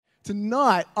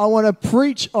tonight I want to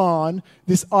preach on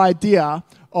this idea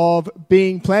of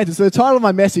being planted. So the title of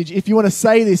my message, if you want to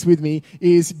say this with me,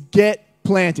 is Get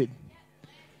Planted.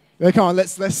 Come on,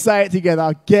 let's say it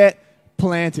together. Get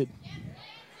planted.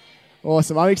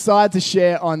 Awesome. I'm excited to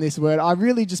share on this word. I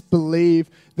really just believe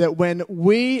that when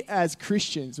we as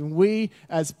Christians, when we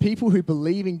as people who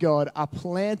believe in God are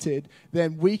planted,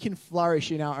 then we can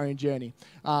flourish in our own journey.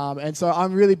 And so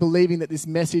I'm really believing that this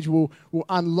message will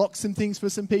unlock some things for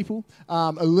some people,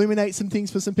 illuminate some things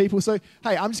for some people. So,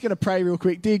 hey, I'm just going to pray real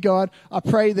quick. Dear God, I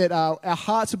pray that our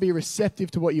hearts will be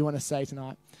receptive to what you want to say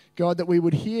tonight. God, that we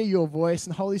would hear your voice,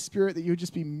 and Holy Spirit, that you would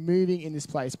just be moving in this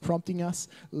place, prompting us,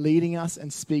 leading us,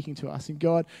 and speaking to us. And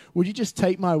God, would you just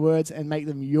take my words and make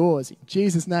them yours? In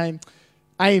Jesus' name,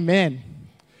 amen.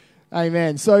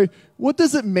 Amen. So what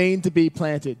does it mean to be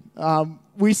planted?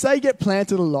 We say get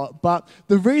planted a lot, but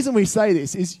the reason we say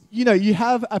this is, you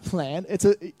have a plant.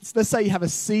 Let's say you have a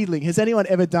seedling. Has anyone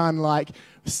ever done like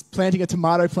planting a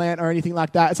tomato plant or anything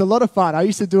like that? It's a lot of fun. I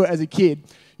used to do it as a kid.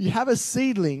 You have a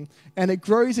seedling and it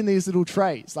grows in these little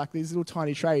trays, like these little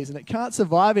tiny trays, and it can't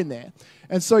survive in there.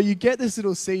 And so you get this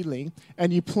little seedling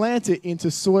and you plant it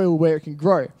into soil where it can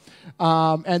grow.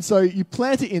 And so you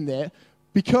plant it in there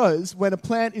because when a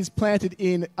plant is planted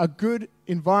in a good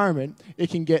environment,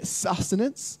 it can get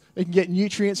sustenance, it can get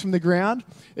nutrients from the ground,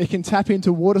 it can tap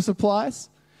into water supplies.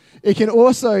 It can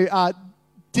also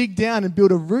dig down and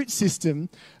build a root system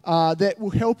that will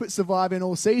help it survive in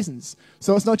all seasons.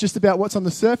 So it's not just about what's on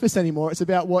the surface anymore, it's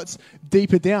about what's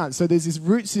deeper down. So there's this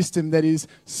root system that is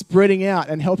spreading out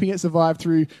and helping it survive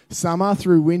through summer,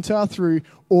 through winter, through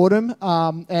autumn,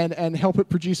 and help it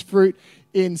produce fruit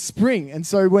in spring. And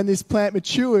so when this plant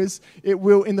matures, it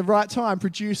will, in the right time,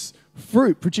 produce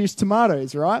fruit, produce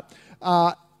tomatoes, right?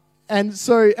 And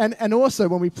also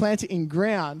when we plant it in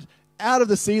ground, out of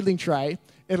the seedling tray,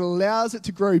 it allows it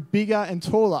to grow bigger and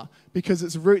taller because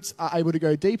its roots are able to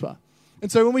go deeper.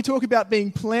 And so when we talk about being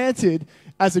planted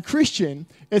as a Christian,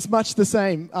 it's much the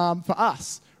same for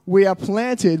us. We are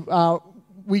planted,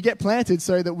 we get planted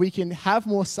so that we can have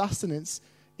more sustenance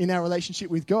in our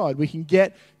relationship with God. We can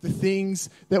get the things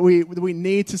that we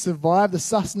need to survive, the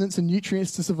sustenance and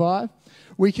nutrients to survive.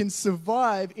 We can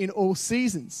survive in all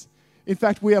seasons. In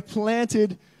fact, we are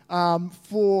planted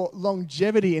for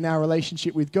longevity in our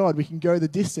relationship with God. We can go the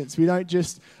distance. We don't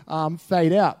just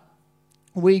fade out.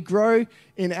 We grow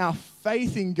in our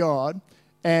faith in God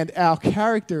and our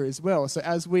character as well. So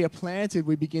as we are planted,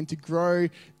 we begin to grow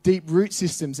deep root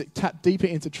systems that tap deeper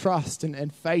into trust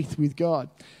and faith with God.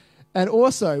 And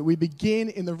also, we begin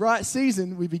in the right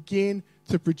season, we begin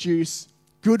to produce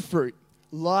good fruit,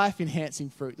 life-enhancing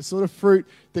fruit, the sort of fruit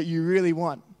that you really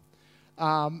want.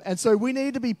 And so we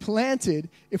need to be planted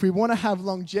if we want to have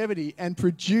longevity and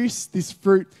produce this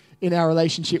fruit in our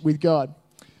relationship with God.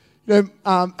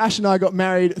 Ash and I got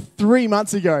married 3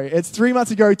 months ago. It's 3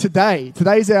 months ago today.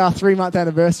 Today's our 3-month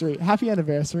anniversary. Happy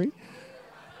anniversary.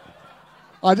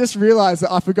 I just realized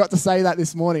that I forgot to say that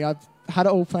this morning. I've had it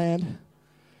all planned.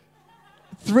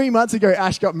 3 months ago,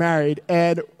 Ash got married,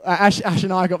 and Ash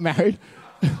and I got married.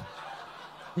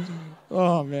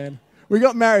 Oh, man. We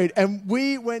got married and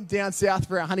we went down south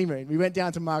for our honeymoon. We went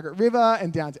down to Margaret River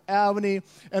and down to Albany.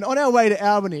 And on our way to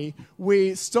Albany,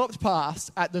 we stopped past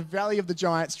at the Valley of the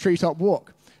Giants Treetop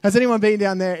Walk. Has anyone been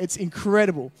down there? It's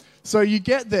incredible. So you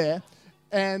get there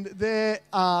and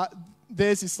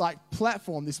there's this like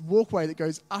platform, this walkway that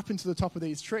goes up into the top of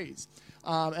these trees.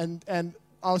 And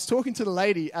I was talking to the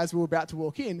lady as we were about to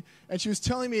walk in, and she was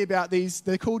telling me about these.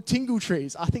 They're called tingle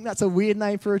trees. I think that's a weird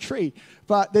name for a tree,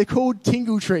 but they're called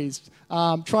tingle trees.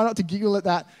 Try not to giggle at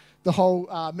that, the whole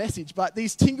message. But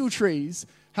these tingle trees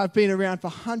have been around for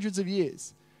hundreds of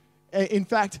years. In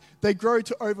fact, they grow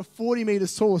to over 40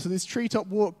 meters tall. So this treetop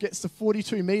walk gets to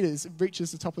 42 meters. It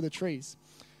reaches the top of the trees.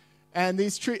 And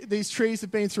these trees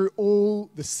have been through all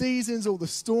the seasons, all the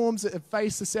storms that have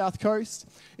faced the South Coast.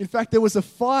 In fact, there was a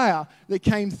fire that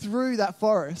came through that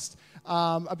forest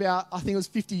about, I think it was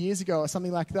 50 years ago or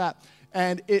something like that.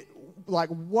 And it like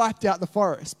wiped out the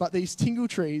forest. But these tingle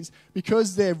trees,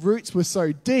 because their roots were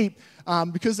so deep,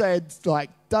 because they had like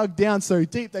dug down so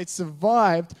deep, they'd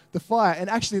survived the fire. And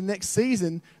actually the next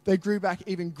season, they grew back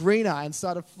even greener and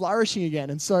started flourishing again.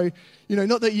 And so,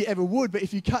 not that you ever would, but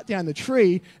if you cut down the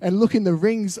tree and look in the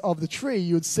rings of the tree,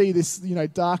 you would see this,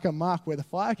 darker mark where the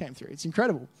fire came through. It's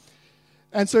incredible.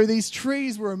 And so these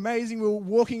trees were amazing. We were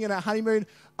walking in our honeymoon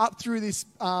up through this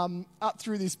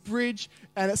bridge,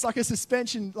 and it's like a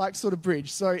suspension like sort of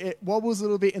bridge. So it wobbles a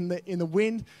little bit in the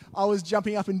wind. I was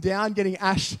jumping up and down, getting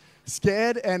Ash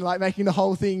scared and like making the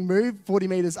whole thing move 40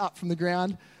 meters up from the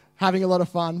ground, having a lot of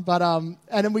fun. But and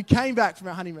then we came back from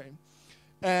our honeymoon,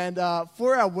 And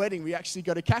for our wedding, we actually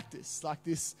got a cactus, like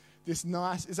this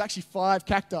nice, it's actually 5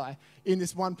 cacti in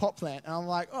this one pot plant. And I'm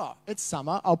like, oh, it's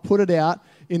summer, I'll put it out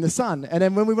in the sun. And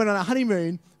then when we went on our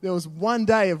honeymoon, there was 1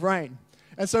 day of rain.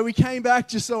 And so we came back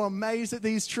just so amazed at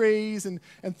these trees and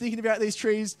thinking about these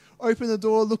trees, opened the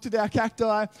door, looked at our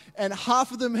cacti, and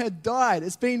half of them had died.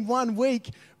 It's been 1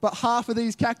 week, but half of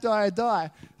these cacti had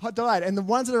died. And the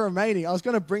ones that are remaining, I was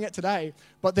going to bring it today,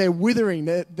 but they're withering.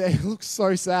 They look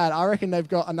so sad. I reckon they've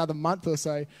got another month or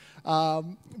so.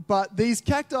 But these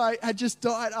cacti had just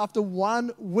died after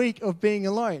 1 week of being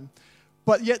alone.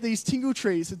 But yet these tingle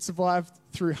trees had survived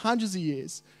through hundreds of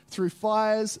years, through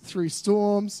fires, through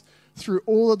storms, through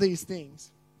all of these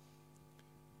things.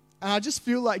 And I just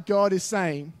feel like God is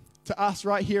saying to us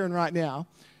right here and right now,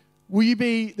 will you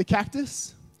be the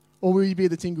cactus or will you be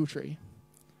the tingle tree?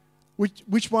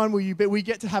 Which one will you be? We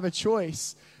get to have a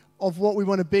choice of what we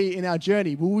want to be in our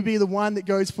journey. Will we be the one that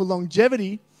goes for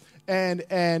longevity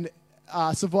and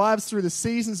survives through the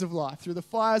seasons of life, through the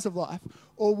fires of life?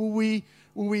 Or will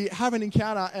we have an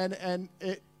encounter and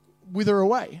it wither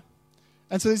away?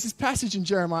 And so there's this passage in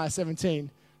Jeremiah 17,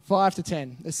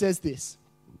 5-10. It says this.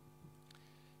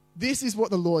 This is what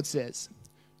the Lord says.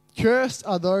 Cursed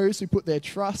are those who put their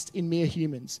trust in mere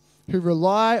humans, who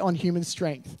rely on human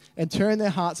strength and turn their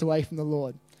hearts away from the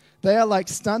Lord. They are like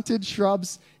stunted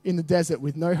shrubs in the desert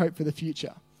with no hope for the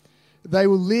future. They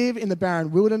will live in the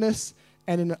barren wilderness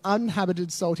and in an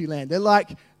uninhabited salty land. They're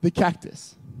like the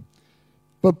cactus.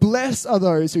 But blessed are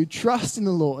those who trust in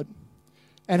the Lord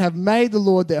and have made the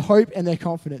Lord their hope and their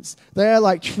confidence. They are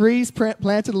like trees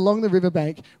planted along the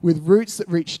riverbank with roots that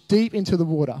reach deep into the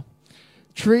water.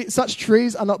 Such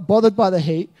trees are not bothered by the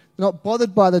heat, not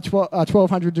bothered by the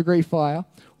 1200-degree fire,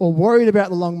 or worried about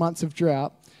the long months of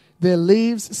drought. Their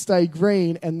leaves stay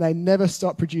green and they never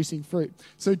stop producing fruit.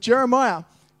 So Jeremiah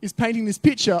is painting this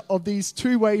picture of these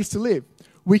 2 ways to live.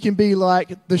 We can be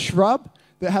like the shrub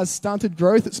that has stunted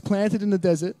growth, it's planted in the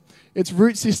desert, its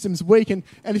root system's weak. And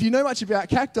if you know much about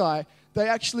cacti, they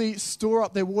actually store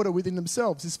up their water within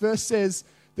themselves. This verse says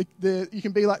you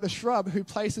can be like the shrub who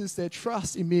places their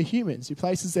trust in mere humans, who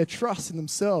places their trust in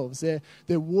themselves.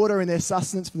 Their water and their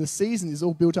sustenance for the season is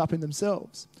all built up in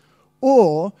themselves.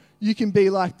 Or you can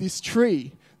be like this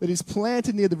tree that is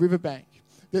planted near the riverbank,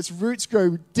 that's roots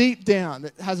go deep down,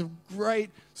 that has a great,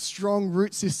 strong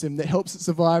root system that helps it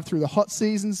survive through the hot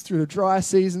seasons, through the dry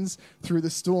seasons, through the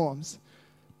storms.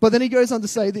 But then he goes on to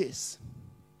say this.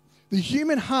 The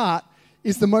human heart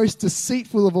is the most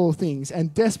deceitful of all things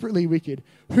and desperately wicked.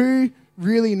 Who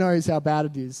really knows how bad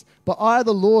it is? But I,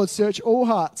 the Lord, search all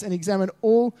hearts and examine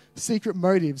all secret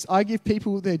motives. I give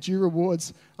people their due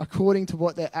rewards according to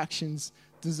what their actions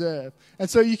deserve. And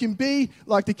so you can be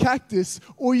like the cactus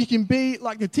or you can be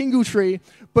like the tingle tree,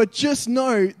 but just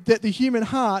know that the human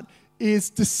heart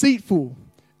is deceitful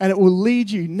and it will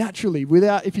lead you naturally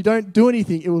if you don't do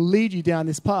anything, it will lead you down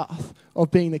this path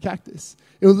of being the cactus.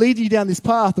 It will lead you down this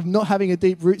path of not having a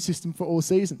deep root system for all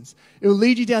seasons. It will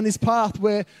lead you down this path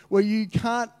where you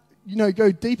can't,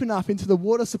 go deep enough into the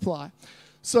water supply.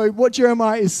 So what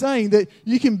Jeremiah is saying, that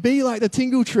you can be like the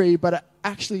tingle tree, but it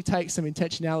actually takes some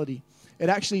intentionality. It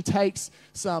actually takes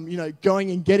some, going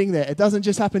and getting there. It doesn't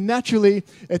just happen naturally.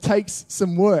 It takes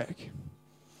some work.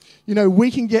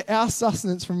 We can get our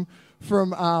sustenance from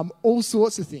all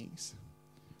sorts of things.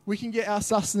 We can get our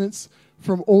sustenance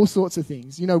from all sorts of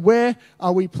things. Where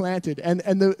are we planted? And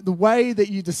the way that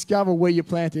you discover where you're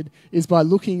planted is by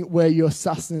looking where your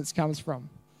sustenance comes from.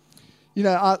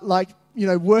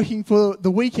 Working for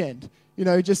the weekend,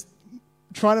 just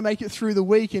trying to make it through the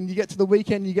week, and you get to the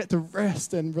weekend, you get to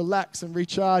rest and relax and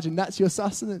recharge, and that's your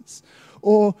sustenance.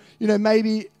 Or,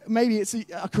 maybe it's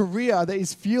a career that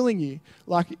is fueling you.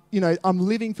 Like, I'm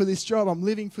living for this job, I'm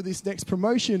living for this next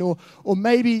promotion. Or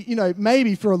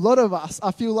maybe for a lot of us,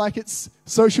 I feel like it's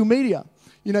social media.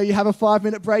 You have a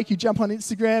 5-minute break, you jump on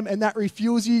Instagram, and that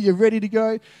refuels you, you're ready to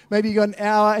go. Maybe you got an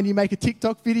hour and you make a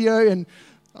TikTok video, and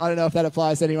I don't know if that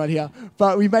applies to anyone here,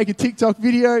 but we make a TikTok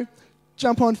video,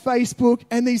 jump on Facebook,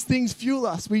 and these things fuel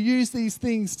us. We use these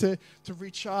things to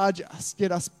recharge us,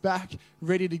 get us back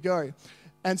ready to go.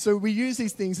 And so we use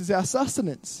these things as our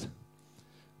sustenance.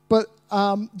 But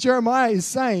Jeremiah is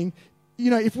saying,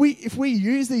 if we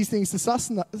use these things to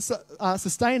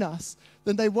sustain us,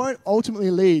 then they won't ultimately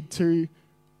lead to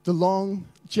the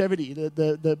longevity,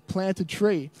 the planted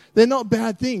tree. They're not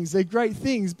bad things. They're great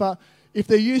things, but if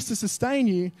they're used to sustain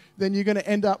you, then you're going to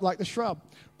end up like the shrub.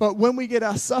 But when we get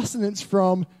our sustenance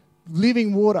from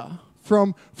living water,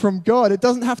 from God. It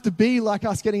doesn't have to be like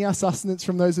us getting our sustenance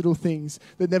from those little things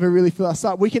that never really fill us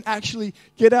up. We can actually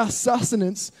get our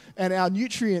sustenance and our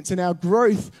nutrients and our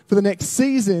growth for the next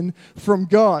season from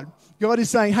God. God is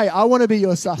saying, hey, I want to be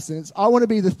your sustenance. I want to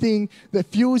be the thing that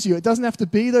fuels you. It doesn't have to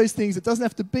be those things. It doesn't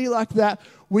have to be like that.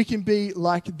 We can be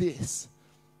like this.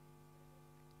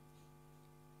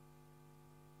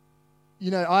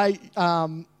 You know, I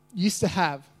used to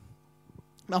have,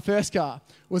 my first car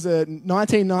was a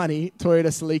 1990 Toyota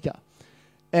Celica.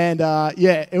 And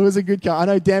yeah, it was a good car. I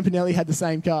know Dan Pinelli had the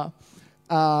same car.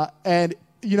 And,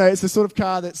 you know, it's the sort of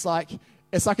car that's like,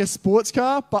 it's like a sports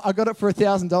car, but I got it for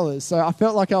 $1,000. So I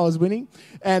felt like I was winning.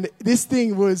 And this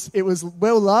thing was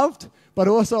well loved, but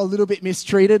also a little bit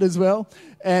mistreated as well.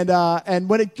 And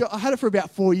when I had it for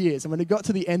about 4 years. And when it got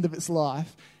to the end of its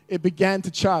life, it began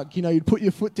to chug. You know, you'd put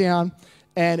your foot down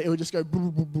and it would just go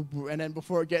boo, boo, boo, boo, and then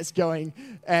before it gets going.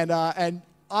 And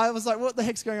I was like, what the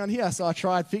heck's going on here? So I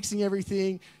tried fixing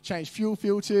everything, changed fuel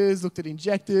filters, looked at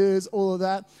injectors, all of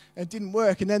that, and it didn't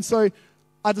work. And then so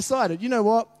I decided, you know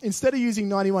what? Instead of using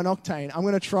 91 octane, I'm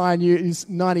going to try and use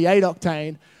 98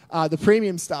 octane, the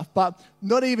premium stuff. But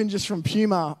not even just from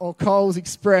Puma or Coles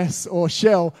Express or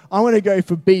Shell. I'm going to go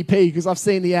for BP because I've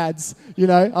seen the ads. You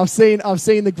know, I've seen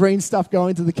the green stuff go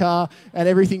into the car and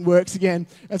everything works again.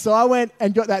 And so I went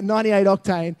and got that 98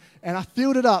 octane and I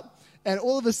filled it up. And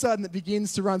all of a sudden, it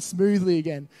begins to run smoothly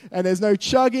again. And there's no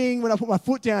chugging. When I put my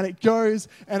foot down, it goes.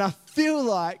 And I feel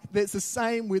like it's the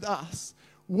same with us.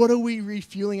 What are we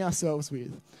refueling ourselves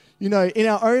with? You know, in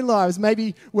our own lives,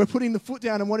 maybe we're putting the foot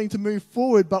down and wanting to move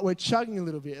forward, but we're chugging a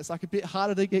little bit. It's like a bit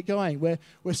harder to get going.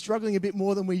 We're struggling a bit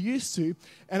more than we used to.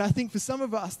 And I think for some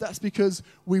of us, that's because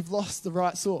we've lost the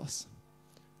right source.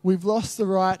 We've lost the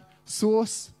right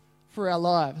source for our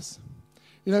lives.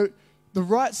 You know, the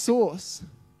right source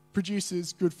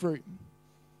produces good fruit.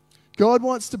 God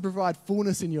wants to provide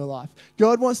fullness in your life.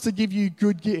 God wants to give you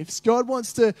good gifts. God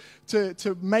wants to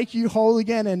make you whole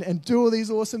again and do all these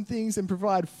awesome things and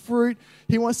provide fruit.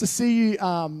 He wants to see you,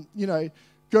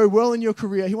 go well in your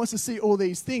career. He wants to see all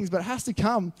these things, but it has to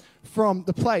come from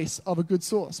the place of a good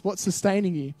source. What's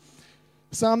sustaining you?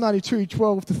 Psalm 92,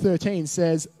 12-13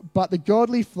 says, "But the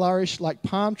godly flourish like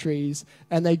palm trees,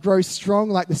 and they grow strong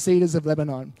like the cedars of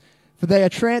Lebanon. For they are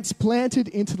transplanted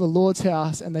into the Lord's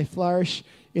house, and they flourish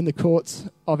in the courts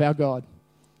of our God."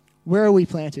 Where are we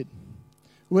planted?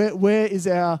 Where is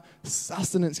our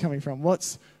sustenance coming from?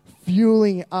 What's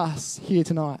fueling us here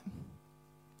tonight?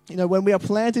 You know, when we are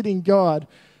planted in God,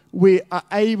 we are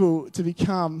able to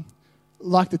become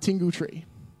like the tingle tree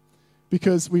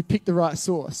because we picked the right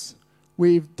source.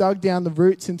 We've dug down the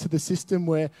roots into the system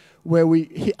where we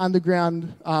hit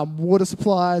underground water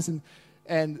supplies and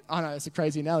I know it's a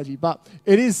crazy analogy, but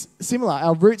it is similar.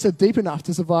 Our roots are deep enough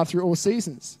to survive through all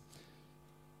seasons.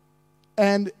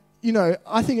 And, you know,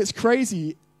 I think it's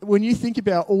crazy when you think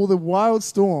about all the wild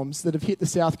storms that have hit the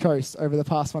South Coast over the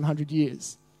past 100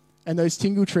 years. And those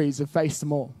tingle trees have faced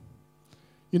them all.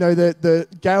 You know, the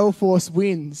gale force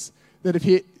winds that have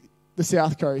hit the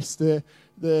South Coast,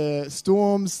 the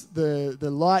storms, the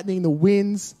lightning, the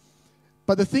winds.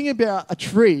 But the thing about a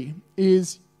tree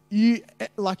is you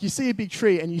see a big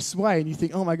tree and you sway and you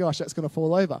think, oh my gosh, that's going to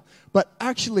fall over. But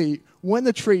actually, when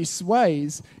the tree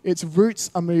sways, its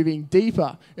roots are moving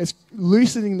deeper. It's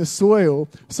loosening the soil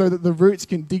so that the roots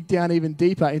can dig down even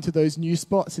deeper into those new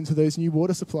spots, into those new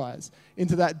water supplies,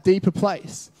 into that deeper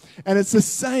place. And it's the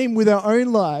same with our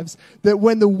own lives, that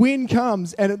when the wind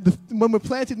comes and when we're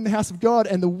planted in the house of God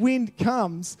and the wind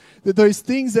comes, that those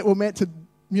things that were meant to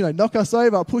knock us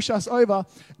over, push us over,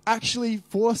 actually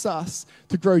force us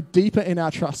to grow deeper in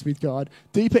our trust with God,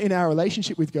 deeper in our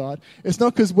relationship with God. It's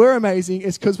not because we're amazing,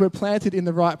 it's because we're planted in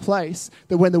the right place,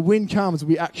 that when the wind comes,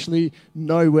 we actually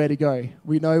know where to go.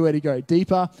 We know where to go,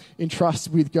 deeper in trust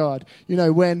with God. You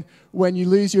know, when you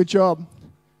lose your job,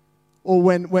 or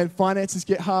when finances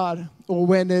get hard, or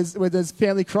when there's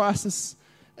family crisis,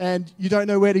 and you don't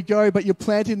know where to go, but you're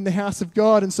planted in the house of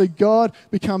God, and so God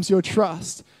becomes your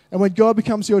trust. And when God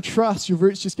becomes your trust, your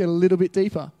roots just get a little bit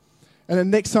deeper. And the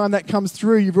next time that comes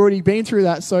through, you've already been through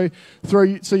that. So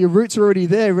your roots are already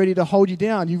there, ready to hold you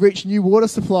down. You reach new water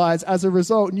supplies as a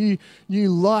result, new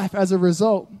life as a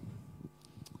result.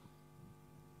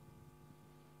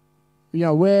 You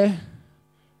know, where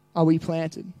are we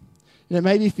planted? You know,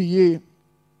 maybe for you,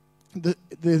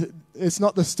 it's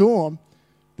not the storm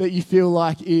that you feel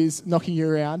like is knocking you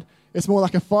around. It's more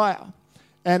like a fire.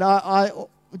 And I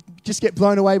just get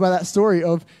blown away by that story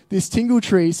of this tingle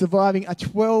tree surviving a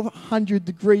 1,200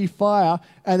 degree fire,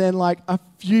 and then like a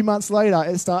few months later,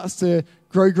 it starts to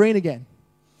grow green again.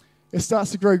 It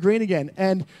starts to grow green again.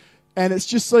 And And it's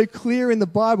just so clear in the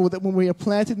Bible that when we are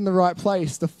planted in the right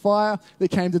place, the fire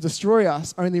that came to destroy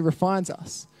us only refines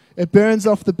us. It burns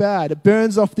off the bad. It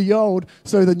burns off the old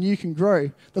so the new can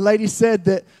grow. The lady said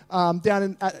that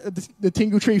down at the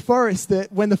Tingle Tree Forest,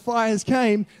 that when the fires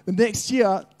came, the next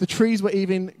year, the trees were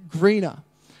even greener.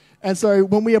 And so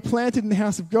when we are planted in the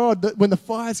house of God, that when the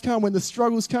fires come, when the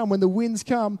struggles come, when the winds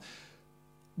come,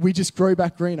 we just grow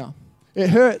back greener. It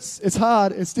hurts, it's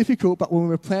hard, it's difficult, but when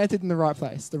we're planted in the right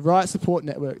place, the right support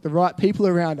network, the right people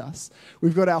around us,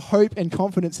 we've got our hope and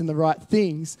confidence in the right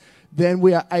things, then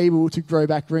we are able to grow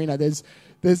back greener. There's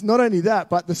not only that,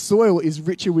 but the soil is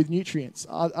richer with nutrients.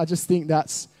 I just think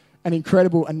that's an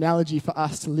incredible analogy for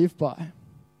us to live by.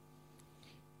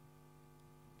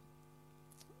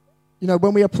 You know,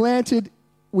 when we are planted,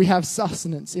 we have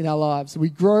sustenance in our lives. We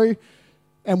grow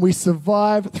and we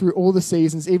survive through all the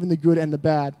seasons, even the good and the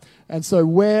bad. And so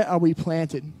where are we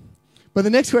planted? But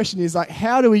the next question is, like,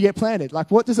 how do we get planted?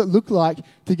 Like, what does it look like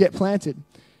to get planted?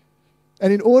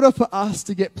 And in order for us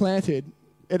to get planted,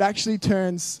 it actually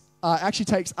takes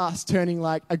us turning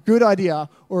like a good idea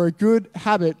or a good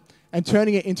habit and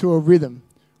turning it into a rhythm.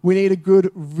 We need a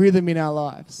good rhythm in our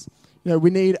lives. You know, we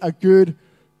need a good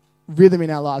rhythm in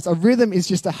our lives. A rhythm is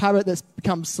just a habit that's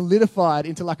become solidified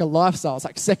into like a lifestyle. It's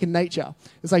like second nature.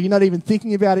 It's like you're not even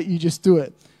thinking about it, you just do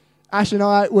it. Ash and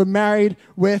I, we're married,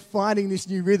 we're finding this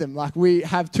new rhythm. Like we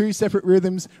have two separate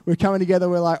rhythms, we're coming together,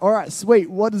 we're like, all right,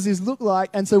 sweet, what does this look like?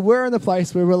 And so we're in the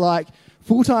place where we're like,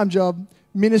 full-time job,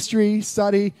 ministry,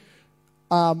 study,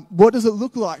 what does it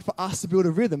look like for us to build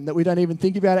a rhythm that we don't even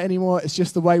think about it anymore? It's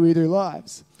just the way we do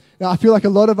lives. Now, I feel like a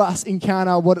lot of us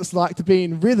encounter what it's like to be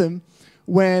in rhythm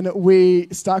when we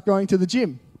start going to the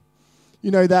gym.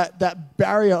 You know, that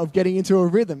barrier of getting into a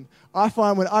rhythm. I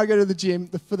find when I go to the gym,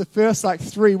 for the first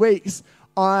 3 weeks,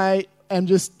 I am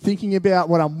just thinking about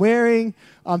what I'm wearing.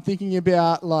 I'm thinking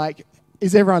about,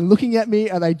 is everyone looking at me?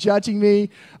 Are they judging me?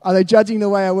 Are they judging the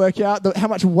way I work out, how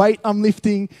much weight I'm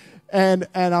lifting? And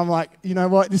I'm like, you know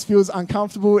what? This feels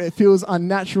uncomfortable. It feels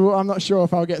unnatural. I'm not sure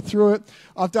if I'll get through it.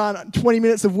 I've done 20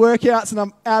 minutes of workouts and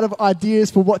I'm out of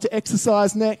ideas for what to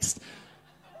exercise next.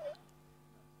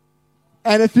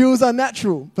 And it feels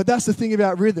unnatural. But that's the thing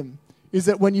about rhythm, is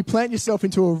that when you plant yourself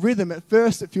into a rhythm, at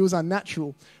first it feels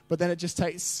unnatural, but then it just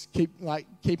takes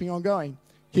keeping on going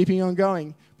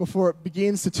before it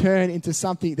begins to turn into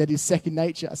something that is second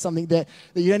nature, something that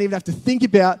you don't even have to think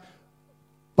about,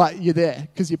 but you're there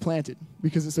because you're planted,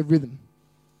 because it's a rhythm.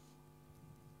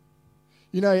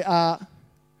 You know,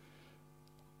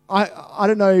 I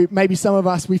don't know, maybe some of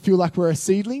us, we feel like we're a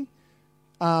seedling.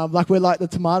 Like we're like the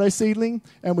tomato seedling,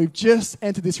 and we've just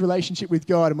entered this relationship with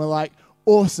God, and we're like,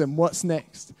 awesome, what's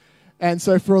next? And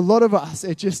so for a lot of us,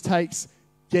 it just takes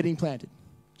getting planted,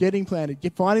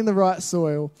 finding the right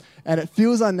soil, and it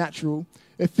feels unnatural.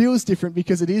 It feels different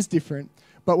because it is different,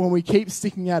 but when we keep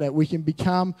sticking at it, we can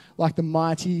become like the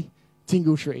mighty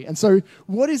Tingle Tree. And so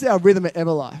what is our rhythm at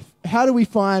Everlife? How do we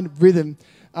find rhythm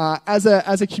as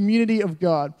a community of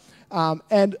God?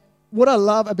 And what I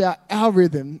love about our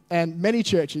rhythm, and many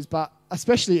churches, but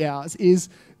especially ours, is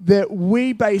that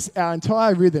we base our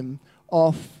entire rhythm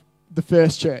off the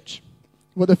first church,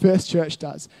 what the first church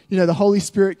does. You know, the Holy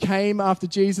Spirit came after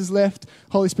Jesus left.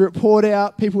 Holy Spirit poured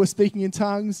out. People were speaking in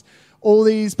tongues. All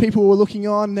these people were looking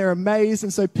on, and they're amazed.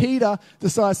 And so Peter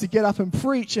decides to get up and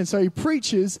preach. And so he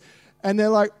preaches, and they're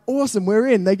like, awesome, we're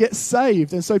in. They get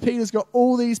saved. And so Peter's got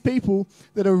all these people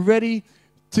that are ready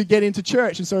to get into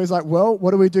church. And so he's like, well,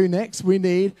 what do we do next? We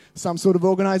need some sort of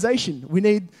organization. We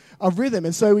need a rhythm.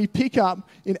 And so we pick up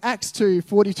in Acts 2,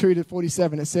 42 to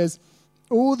 47. It says,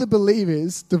 all the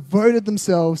believers devoted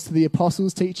themselves to the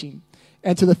apostles' teaching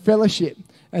and to the fellowship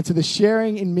and to the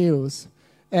sharing in meals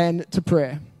and to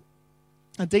prayer.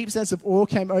 A deep sense of awe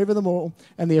came over them all,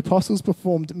 and the apostles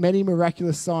performed many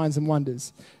miraculous signs and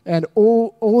wonders. And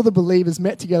all the believers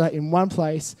met together in one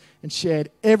place and shared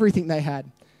everything they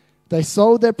had. They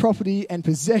sold their property and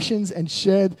possessions and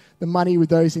shared the money with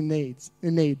those in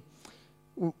need.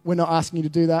 We're not asking you to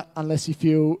do that unless you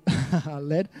feel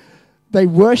led. They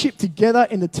worshipped together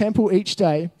in the temple each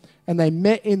day, and they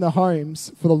met in the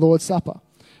homes for the Lord's Supper.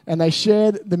 And they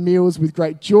shared the meals with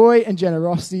great joy and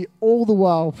generosity, all the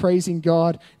while praising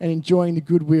God and enjoying the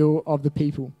goodwill of the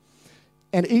people.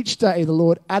 And each day the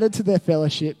Lord added to their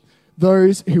fellowship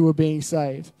those who were being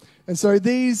saved. And so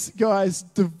these guys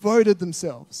devoted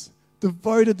themselves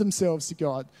to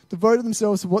God, devoted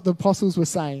themselves to what the apostles were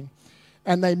saying.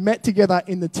 And they met together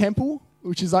in the temple,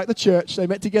 which is like the church. They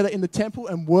met together in the temple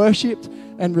and worshipped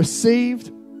and received,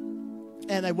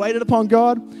 and they waited upon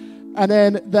God. And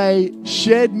then they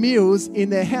shared meals in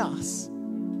their house.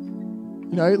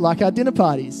 like our dinner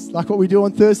parties, like what we do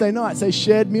on Thursday nights. They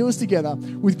shared meals together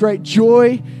with great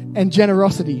joy and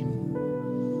generosity.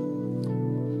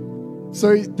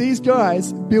 So these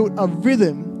guys built a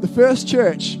rhythm. The first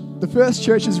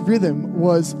church's rhythm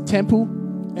was temple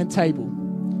and table.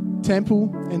 Temple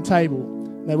and table.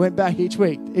 They went back each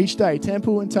week, each day,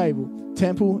 temple and table,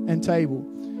 temple and table.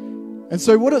 And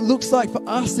so what it looks like for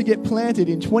us to get planted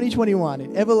in 2021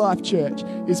 in Everlife Church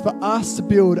is for us to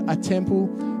build a temple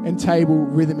and table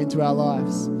rhythm into our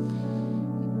lives.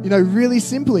 Really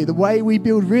simply, the way we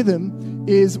build rhythm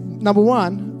is, number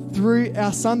one, through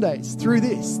our Sundays, through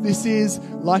this. This is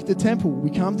like the temple.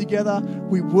 We come together,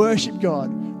 we worship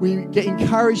God, we get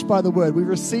encouraged by the word, we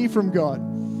receive from God.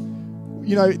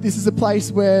 This is a place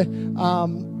where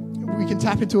we can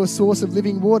tap into a source of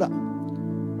living water.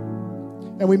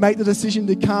 And we make the decision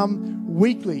to come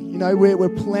weekly. We're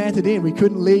planted in. We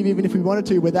couldn't leave even if we wanted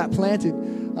to. We're that planted.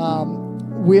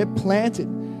 We're planted.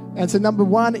 And so number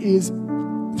one is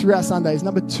through our Sundays.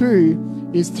 Number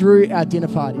two is through our dinner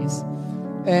parties.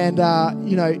 And,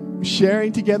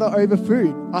 sharing together over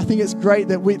food. I think it's great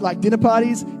that dinner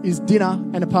parties is dinner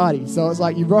and a party. So it's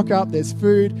like you rock up, there's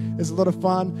food, there's a lot of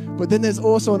fun. But then there's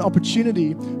also an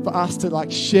opportunity for us to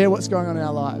share what's going on in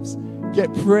our lives.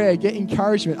 Get prayer, get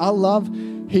encouragement. I love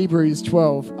Hebrews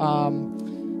 12,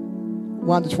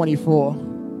 1 to 24,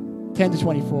 10 to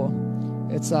 24.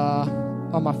 It's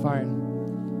on my phone.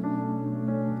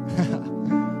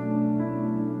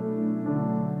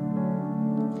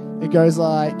 It goes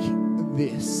like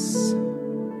this.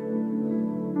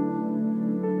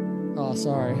 Oh,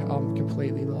 sorry, I'm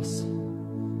completely lost.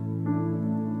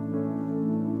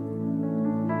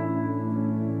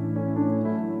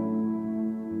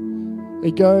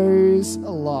 It goes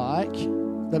like,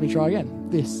 let me try again,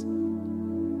 this.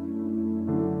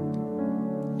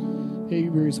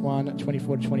 Hebrews 1,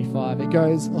 24 to 25. It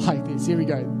goes like this. Here we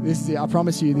go. This is it. I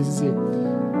promise you, this is it.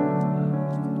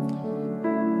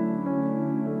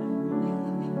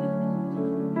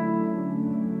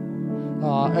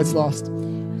 Oh, it's lost.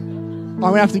 I'm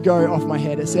going to have to go off my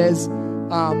head. It says,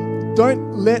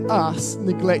 don't let us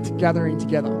neglect gathering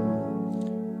together.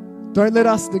 Don't let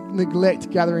us neglect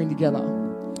gathering together.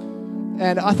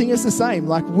 And I think it's the same.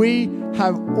 We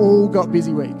have all got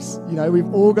busy weeks.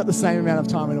 We've all got the same amount of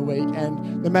time in a week.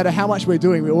 And no matter how much we're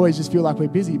doing, we always just feel like we're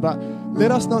busy. But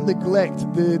let us not neglect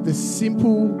the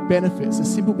simple benefits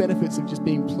of just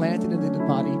being planted in the dinner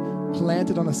party,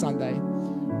 planted on a Sunday.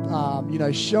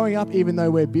 Showing up even though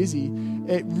we're busy.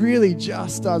 It really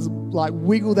just does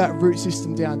wiggle that root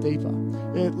system down deeper.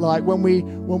 When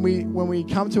we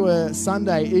come to a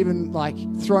Sunday, even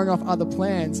throwing off other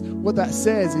plans, what that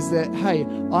says is that, hey,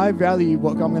 I value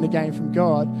what I'm going to gain from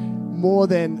God more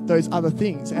than those other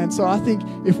things. And so I think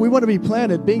if we want to be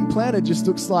planted, being planted just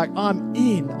looks like I'm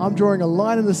drawing a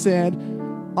line in the sand.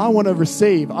 I want to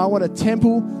receive. I want a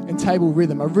temple and table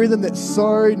rhythm, a rhythm that's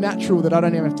so natural that I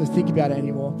don't even have to think about it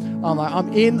anymore.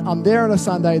 I'm there on a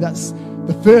Sunday. That's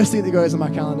the first thing that goes on my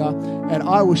calendar, and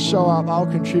I will show up, I'll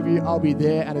contribute, I'll be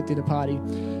there at a dinner party.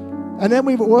 And then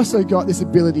we've also got this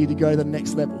ability to go to the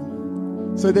next level.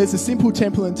 So there's a simple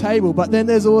temple and table, but then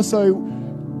there's also,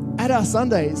 at our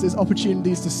Sundays, there's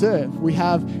opportunities to serve. We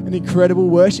have an incredible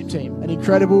worship team, an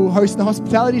incredible host and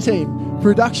hospitality team,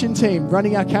 production team,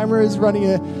 running our cameras, running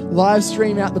a live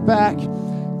stream out the back.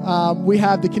 We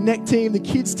have the Connect team, the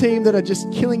kids team that are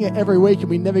just killing it every week, and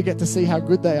we never get to see how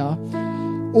good they are.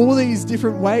 All these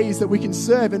different ways that we can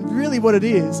serve. And really what it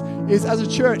is as a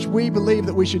church, we believe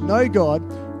that we should know God,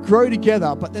 grow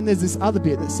together, but then there's this other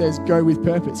bit that says go with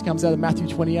purpose. It comes out of Matthew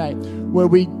 28, where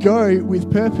we go with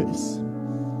purpose.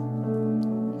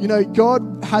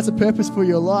 God has a purpose for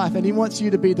your life, and He wants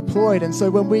you to be deployed. And so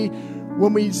when we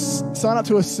sign up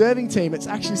to a serving team, it's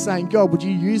actually saying, God, would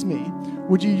you use me?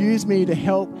 Would you use me to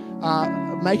help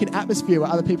make an atmosphere where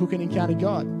other people can encounter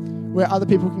God, where other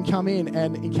people can come in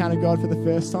and encounter God for the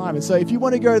first time? And so if you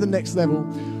want to go to the next level,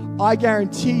 I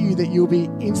guarantee you that you'll be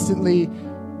instantly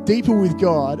deeper with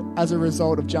God as a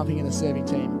result of jumping in a serving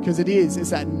team, because it's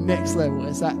that next level.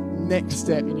 It's that next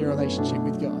step in your relationship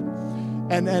with God.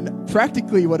 And then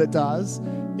practically what it does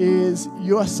is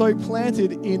you are so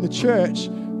planted in the church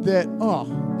that,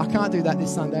 I can't do that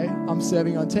this Sunday. I'm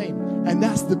serving on team. And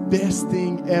that's the best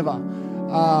thing ever.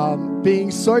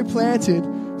 Being so planted,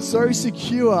 so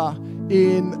secure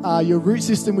in your root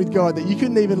system with God that you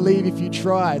couldn't even leave if you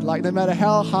tried. No matter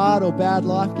how hard or bad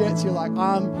life gets, you're like,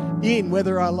 I'm in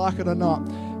whether I like it or not.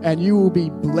 And you will be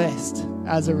blessed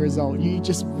as a result. You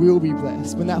just will be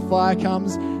blessed. When that fire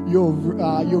comes, your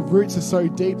roots are so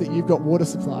deep that you've got water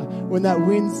supply. When that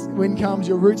wind comes,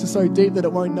 your roots are so deep that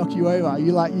it won't knock you over.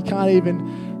 You can't even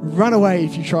run away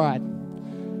if you tried.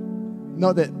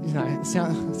 Not that, it's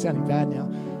sounding bad now.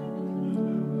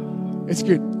 It's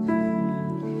good.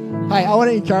 Hey, I want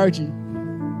to encourage you.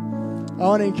 I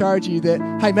want to encourage you that,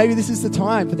 hey, maybe this is the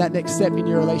time for that next step in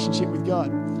your relationship with God.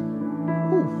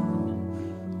 Ooh.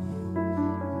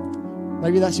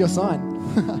 Maybe that's your sign.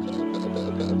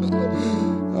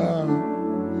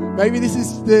 Maybe this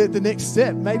is the next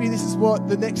step. Maybe this is what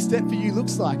the next step for you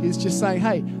looks like, is just saying,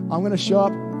 hey, I'm going to show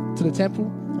up to the temple,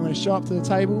 I'm going to show up to the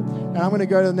table, and I'm going to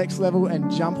go to the next level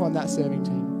and jump on that serving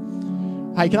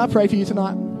team. Hey, can I pray for you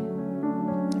tonight?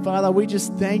 Father, we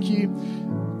just thank you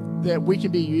that we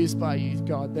can be used by you,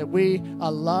 God, that we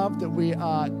are loved, that we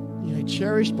are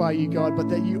cherished by you, God, but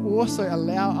that you also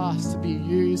allow us to be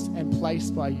used and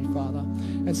placed by you, Father.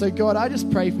 And so, God, I just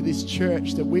pray for this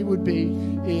church that we would be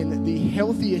in the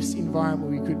healthiest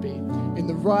environment we could be, in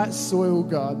the right soil,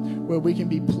 God, where we can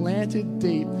be planted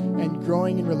deep and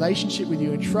growing in relationship with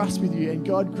you and trust with you, and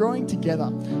God, growing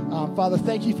together. Father,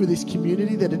 thank you for this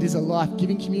community, that it is a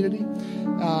life-giving community,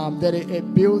 that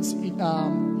it builds,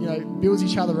 builds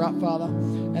each other up, Father.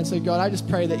 And so, God, I just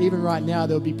pray that even right now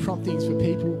there will be promptings for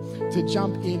people to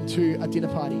jump into a dinner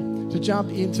party, to jump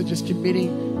into just committing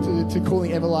to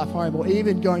calling Everlife home, or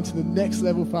even going to the next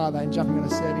level, Father, and jumping on a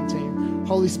serving team.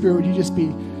 Holy Spirit, would you just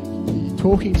be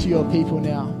talking to your people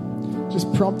now,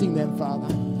 just prompting them,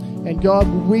 Father. And God,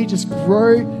 will we just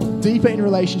grow deeper in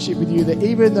relationship with you, that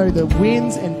even though the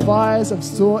winds and fires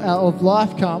of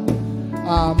life come,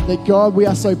 that God, we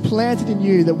are so planted in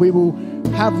you that we will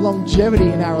have longevity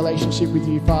in our relationship with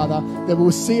you, Father, that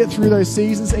we'll see it through those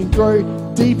seasons and grow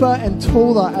deeper and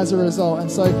taller as a result.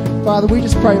 And so, Father, we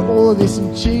just pray all of this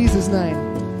in Jesus' name.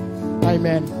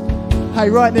 Amen. Hey,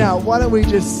 right now, why don't we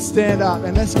just stand up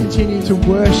and let's continue to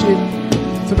worship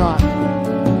tonight.